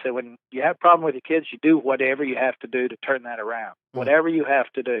say. I say when you have a problem with your kids, you do whatever you have to do to turn that around. Whatever you have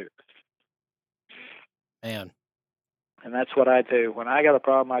to do. Man. And that's what I do. When I got a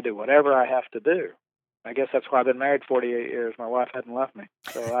problem, I do whatever I have to do. I guess that's why I've been married 48 years. My wife hadn't left me,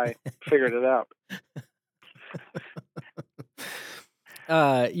 so I figured it out.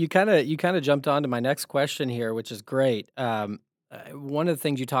 You kind of jumped on to my next question here, which is great. One of the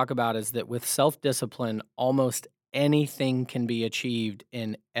things you talk about is that with self-discipline, almost anything can be achieved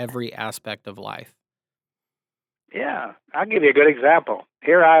in every aspect of life. Yeah, I'll give you a good example.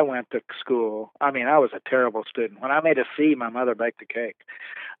 Here I went to school. I mean, I was a terrible student. When I made a C, my mother baked a cake.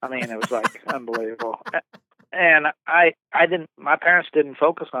 I mean, it was like unbelievable. And I didn't. My parents didn't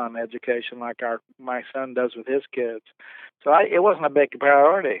focus on education like my son does with his kids. So it wasn't a big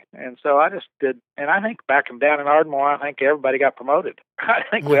priority. And so I just did. And I think back down in Ardmore, I think everybody got promoted. I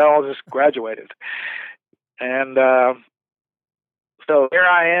think we all just graduated. And so here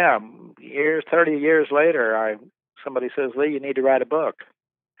I am, 30 years later. Somebody says, Lee, you need to write a book.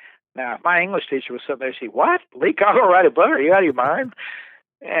 Now, if my English teacher was sitting there, she'd, what? Lee Cottle write a book? Are you out of your mind?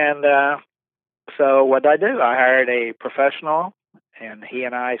 And so what did I do? I hired a professional, and he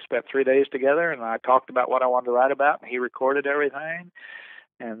and I spent 3 days together, and I talked about what I wanted to write about, and he recorded everything.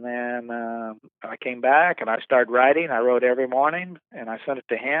 And then I came back, and I started writing. I wrote every morning, and I sent it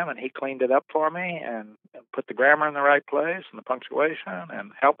to him, and he cleaned it up for me and put the grammar in the right place and the punctuation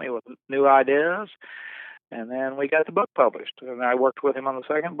and helped me with new ideas. And then we got the book published, and I worked with him on the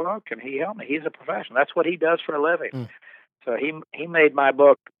second book, and he helped me. He's a professional. That's what he does for a living. Mm. So he made my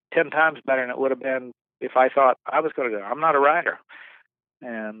book 10 times better than it would have been if I thought I was going to do it. I'm not a writer.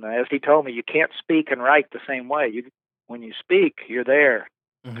 And as he told me, you can't speak and write the same way. When you speak, you're there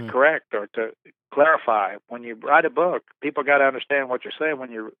to correct or to clarify. When you write a book, people got to understand what you're saying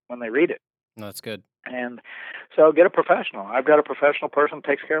when they read it. No, that's good. And so get a professional. I've got a professional person who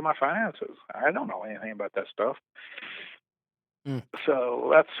takes care of my finances. I don't know anything about that stuff. Mm. So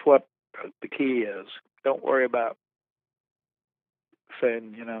that's what the key is. Don't worry about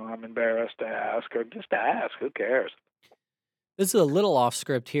saying, I'm embarrassed to ask, or just ask. Who cares? This is a little off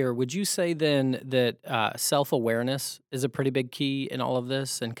script here. Would you say then that self-awareness is a pretty big key in all of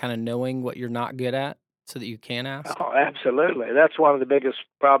this, and kind of knowing what you're not good at so that you can ask? Oh, absolutely. That's one of the biggest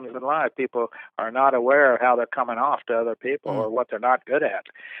problems in life. People are not aware of how they're coming off to other people or what they're not good at.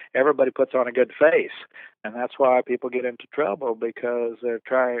 Everybody puts on a good face, and that's why people get into trouble, because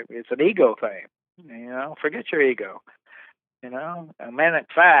it's an ego thing. Forget your ego. And then, in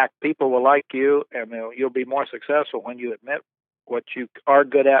fact, people will like you, and you'll be more successful when you admit what you are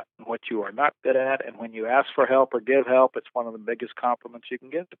good at and what you are not good at. And when you ask for help or give help, it's one of the biggest compliments you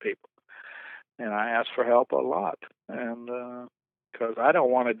can give to people. And I ask for help a lot, and because I don't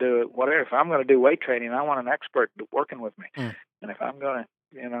want to do it. Whatever. If I'm going to do weight training, I want an expert working with me. And if I'm going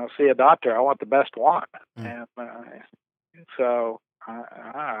to, see a doctor, I want the best one. And so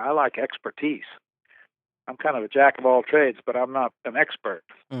I like expertise. I'm kind of a jack of all trades, but I'm not an expert.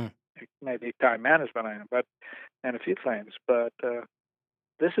 Maybe time management, and a few things. But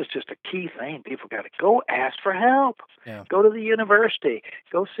this is just a key thing. People got to go ask for help. Yeah. Go to the university.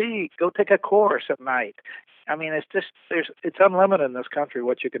 Go take a course at night. I mean, it's unlimited in this country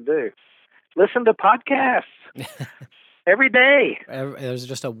what you can do. Listen to podcasts every day. There's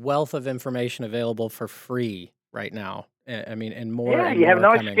just a wealth of information available for free right now. I mean, and more. Yeah, and you have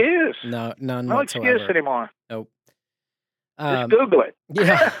more no coming. excuse. None No whatsoever. excuse anymore. Nope. Just Google it.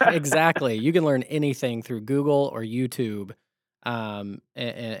 Yeah, exactly. You can learn anything through Google or YouTube, and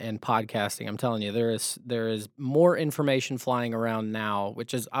podcasting. I'm telling you, there is more information flying around now,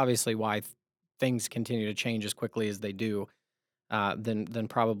 which is obviously why things continue to change as quickly as they do, than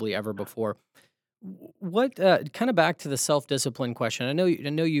probably ever before. What kind of back to the self-discipline question? I know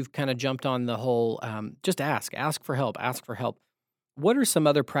you've kind of jumped on the whole just ask for help. What are some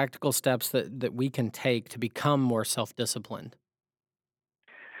other practical steps that we can take to become more self-disciplined?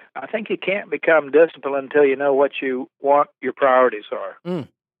 I think you can't become disciplined until you know what you want your priorities are.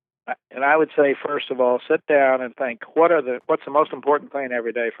 And I would say, first of all, sit down and think, what's the most important thing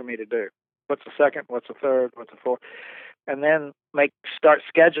every day for me to do? What's the second? What's the third? What's the fourth? And then start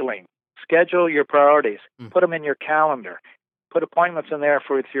scheduling. Schedule your priorities. Put them in your calendar. Put appointments in there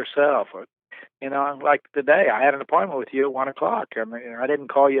with yourself. Like today, I had an appointment with you at 1:00. I didn't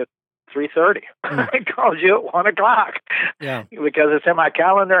call you at 3:30. I called you at 1:00. Yeah. Because it's in my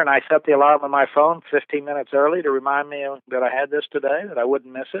calendar, and I set the alarm on my phone 15 minutes early to remind me that I had this today, that I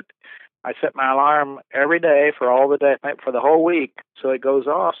wouldn't miss it. I set my alarm every day for all the day, for the whole week, so it goes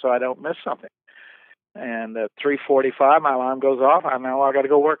off so I don't miss something. And at 3:45, my alarm goes off. I know I got to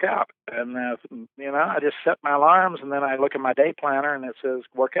go work out. And, I just set my alarms, and then I look at my day planner, and it says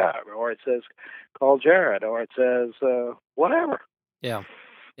work out, or it says call Jared, or it says whatever. Yeah.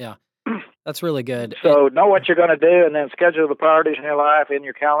 That's really good. So know what you're going to do, and then schedule the priorities in your life in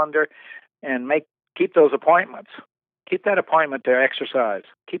your calendar, and keep those appointments. Keep that appointment to exercise.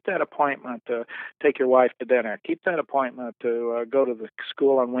 Keep that appointment to take your wife to dinner. Keep that appointment to go to the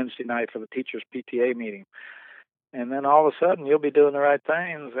school on Wednesday night for the teacher's PTA meeting. And then all of a sudden, you'll be doing the right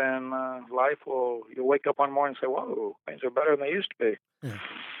things, and you'll wake up one morning and say, whoa, things are better than they used to be. Yeah.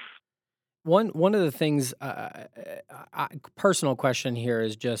 One of the things, personal question here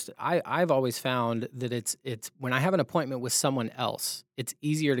is just I've always found that it's when I have an appointment with someone else, it's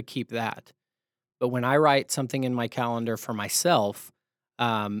easier to keep that. But when I write something in my calendar for myself,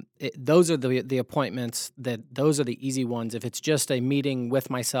 those are the appointments those are the easy ones. If it's just a meeting with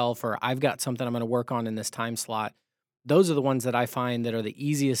myself or I've got something I'm going to work on in this time slot, those are the ones that I find that are the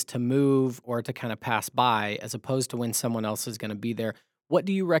easiest to move or to kind of pass by, as opposed to when someone else is going to be there. What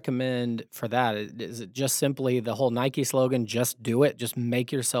do you recommend for that? Is it just simply the whole Nike slogan, just do it, just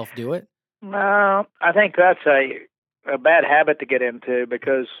make yourself do it? No, I think that's a bad habit to get into,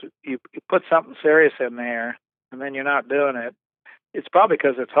 because you put something serious in there and then you're not doing it. It's probably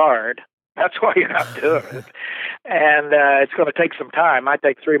because it's hard. That's why you're not doing it. And it's going to take some time. Might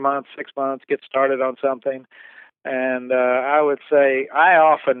take 3 months, 6 months, get started on something. And I would say I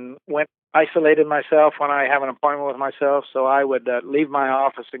often isolated myself when I have an appointment with myself. So I would leave my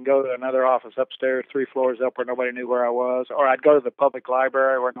office and go to another office upstairs, 3 floors up, where nobody knew where I was. Or I'd go to the public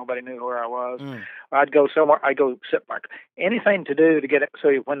library where nobody knew where I was. Or I'd go somewhere. I'd go sit anything to do to get it. So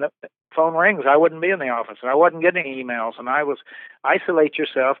when the phone rings, I wouldn't be in the office, and I wasn't getting emails. And I was isolate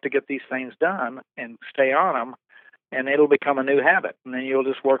yourself to get these things done and stay on them, and it'll become a new habit. And then you'll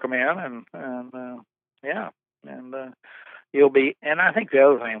just work them in, and you'll be. And I think the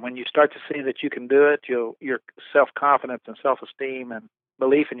other thing, when you start to see that you can do it, your self-confidence and self-esteem and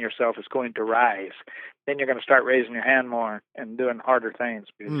belief in yourself is going to rise. Then you're going to start raising your hand more and doing harder things,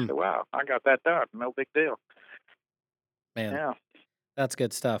 because you say, wow, I got that done. No big deal. Man, yeah, that's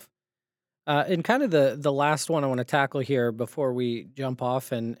good stuff. And kind of the last one I want to tackle here before we jump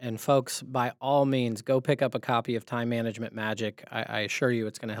off, and folks, by all means, go pick up a copy of Time Management Magic. I assure you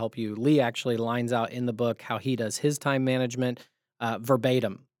it's going to help you. Lee actually lines out in the book how he does his time management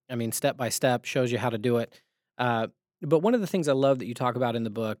verbatim. I mean, step by step, shows you how to do it. But one of the things I love that you talk about in the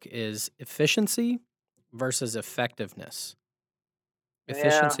book is efficiency versus effectiveness.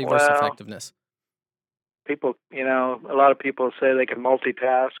 Efficiency versus effectiveness. People, a lot of people say they can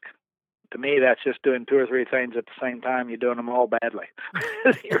multitask. To me, that's just doing 2 or 3 things at the same time. You're doing them all badly.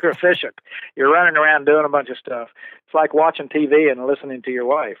 You're efficient. You're running around doing a bunch of stuff. It's like watching TV and listening to your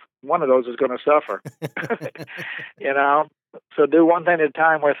wife. One of those is going to suffer. So do one thing at a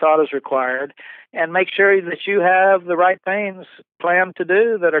time where thought is required, and make sure that you have the right things planned to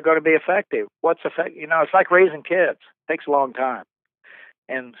do that are going to be effective. What's effective? It's like raising kids. It takes a long time.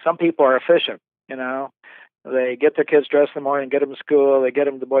 And some people are efficient, They get their kids dressed in the morning, get them to school, they get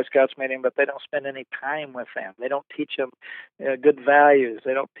them to the Boy Scouts meeting, but they don't spend any time with them. They don't teach them good values.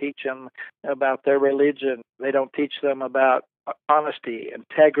 They don't teach them about their religion. They don't teach them about honesty,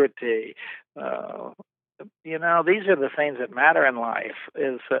 integrity. These are the things that matter in life,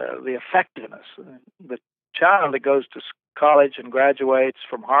 is the effectiveness. The child that goes to college and graduates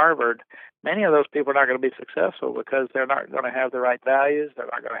from Harvard, many of those people are not going to be successful because they're not going to have the right values. They're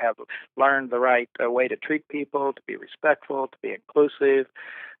not going to have learned the right way to treat people, to be respectful, to be inclusive,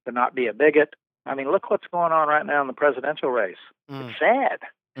 to not be a bigot. I mean, look what's going on right now in the presidential race. It's sad.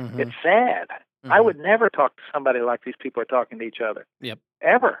 Mm-hmm. It's sad. Mm-hmm. I would never talk to somebody like these people are talking to each other. Yep.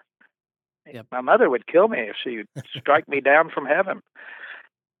 Ever. Yep. My mother would kill me if she would strike me down from heaven.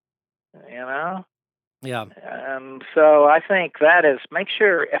 Yeah. So I think that is, make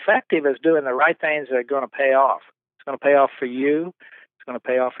sure effective is doing the right things that are going to pay off. It's going to pay off for you. It's going to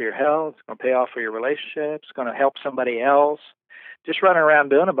pay off for your health. It's going to pay off for your relationships. It's going to help somebody else. Just running around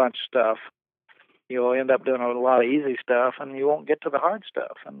doing a bunch of stuff, you'll end up doing a lot of easy stuff, and you won't get to the hard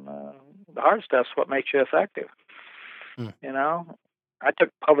stuff. And the hard stuff's what makes you effective. I took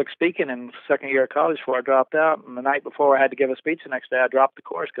public speaking in the second year of college before I dropped out, and the night before I had to give a speech the next day, I dropped the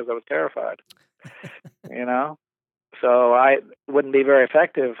course because I was terrified. So I wouldn't be very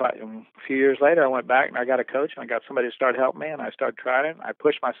effective. A few years later, I went back and I got a coach, and I got somebody to start helping me, and I started trying it. I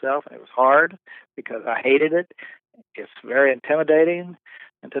pushed myself, and it was hard because I hated it. It's very intimidating,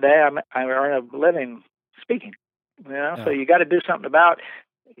 and today I earn a living speaking. So you got to do something about.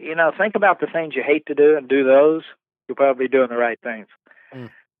 Think about the things you hate to do and do those. You'll probably be doing the right things.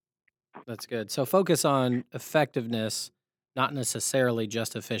 That's good. So focus on effectiveness, not necessarily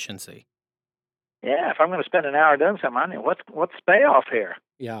just efficiency. Yeah, if I'm going to spend an hour doing something, I mean, what's the payoff here?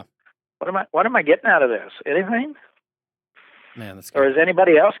 Yeah. What am I getting out of this? Anything? Man, that's good. Or is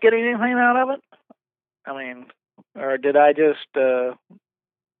anybody else getting anything out of it? I mean, or did I just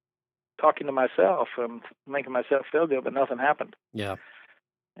talking to myself and making myself feel good, but nothing happened? Yeah.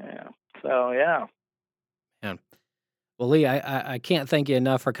 Yeah. So yeah. Yeah. Well, Lee, I can't thank you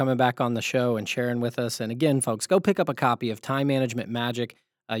enough for coming back on the show and sharing with us. And again, folks, go pick up a copy of Time Management Magic.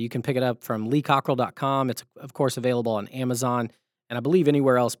 You can pick it up from leecockrell.com. It's, of course, available on Amazon, and I believe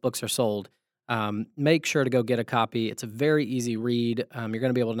anywhere else books are sold. Make sure to go get a copy. It's a very easy read. You're going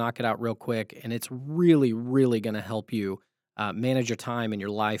to be able to knock it out real quick, and it's really, really going to help you manage your time and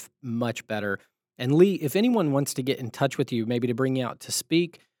your life much better. And Lee, if anyone wants to get in touch with you, maybe to bring you out to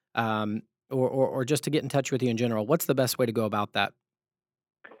speak, or just to get in touch with you in general, what's the best way to go about that?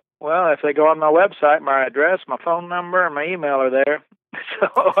 Well, if they go on my website, my address, my phone number, and my email are there.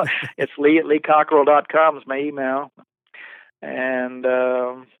 So it's lee@leecockrell.com is my email. And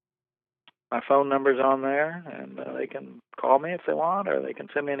my phone number's on there, and they can call me if they want, or they can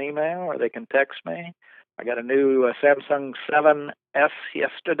send me an email, or they can text me. I got a new Samsung 7S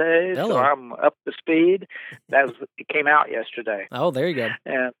yesterday, Hello. so I'm up to speed. It came out yesterday. Oh, there you go.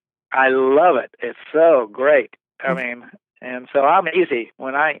 And I love it. It's so great. I mean, and so I'm easy.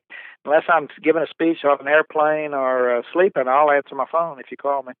 Unless I'm giving a speech on an airplane or sleeping, I'll answer my phone if you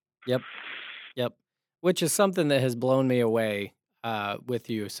call me. Yep. Which is something that has blown me away with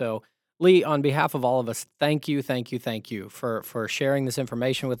you. So, Lee, on behalf of all of us, thank you for sharing this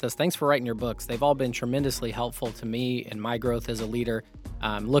information with us. Thanks for writing your books. They've all been tremendously helpful to me in my growth as a leader.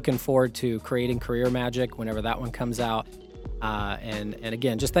 I'm looking forward to creating Career Magic whenever that one comes out. And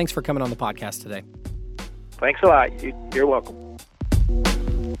again, just thanks for coming on the podcast today. Thanks a lot. You're welcome.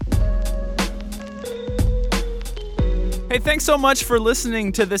 Hey, thanks so much for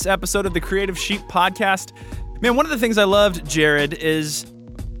listening to this episode of the Creative Sheep Podcast. Man, one of the things I loved, Jared, is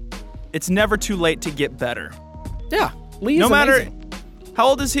it's never too late to get better. Yeah, Lee is no matter amazing. How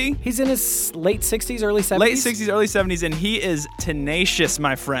old is he? He's in his late 60s, early 70s. Late 60s, early 70s, and he is tenacious,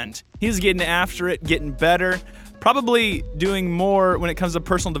 my friend. He's getting after it, getting better, probably doing more when it comes to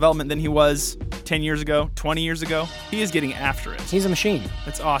personal development than he was 10 years ago, 20 years ago. He is getting after it. He's a machine.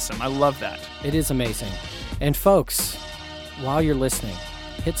 That's awesome. I love that. It is amazing. And folks, while you're listening,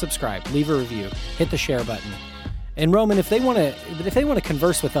 hit subscribe, leave a review, hit the share button. And Roman, if they want to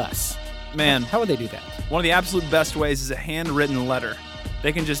converse with us, man, how would they do that? One of the absolute best ways is a handwritten letter.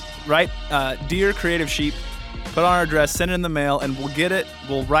 They can just write, Dear Creative Sheep, put on our address, send it in the mail, and we'll get it.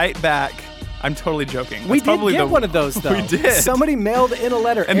 We'll write back. I'm totally joking. We did get one of those, though. We did. Somebody mailed in a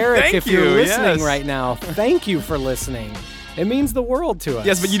letter. And Eric, if you're listening yes. right now, thank you for listening. It means the world to us.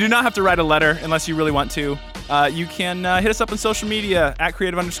 Yes, but you do not have to write a letter unless you really want to. You can hit us up on social media at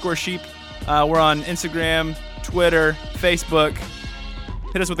 @creative_sheep. We're on Instagram, Twitter, Facebook.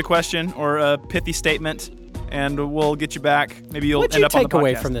 Hit us with a question or a pithy statement, and we'll get you back. Maybe you'll end up on the podcast. What did you take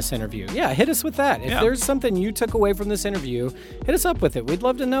away from this interview? Yeah, hit us with that. If there's something you took away from this interview, hit us up with it. We'd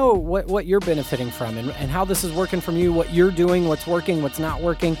love to know what you're benefiting from and how this is working from you, what you're doing, what's working, what's not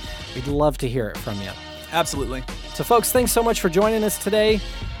working. We'd love to hear it from you. Absolutely. So, folks, thanks so much for joining us today.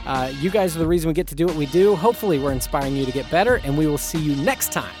 You guys are the reason we get to do what we do. Hopefully, we're inspiring you to get better, and we will see you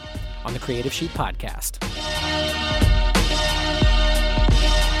next time on the Creative Sheep Podcast.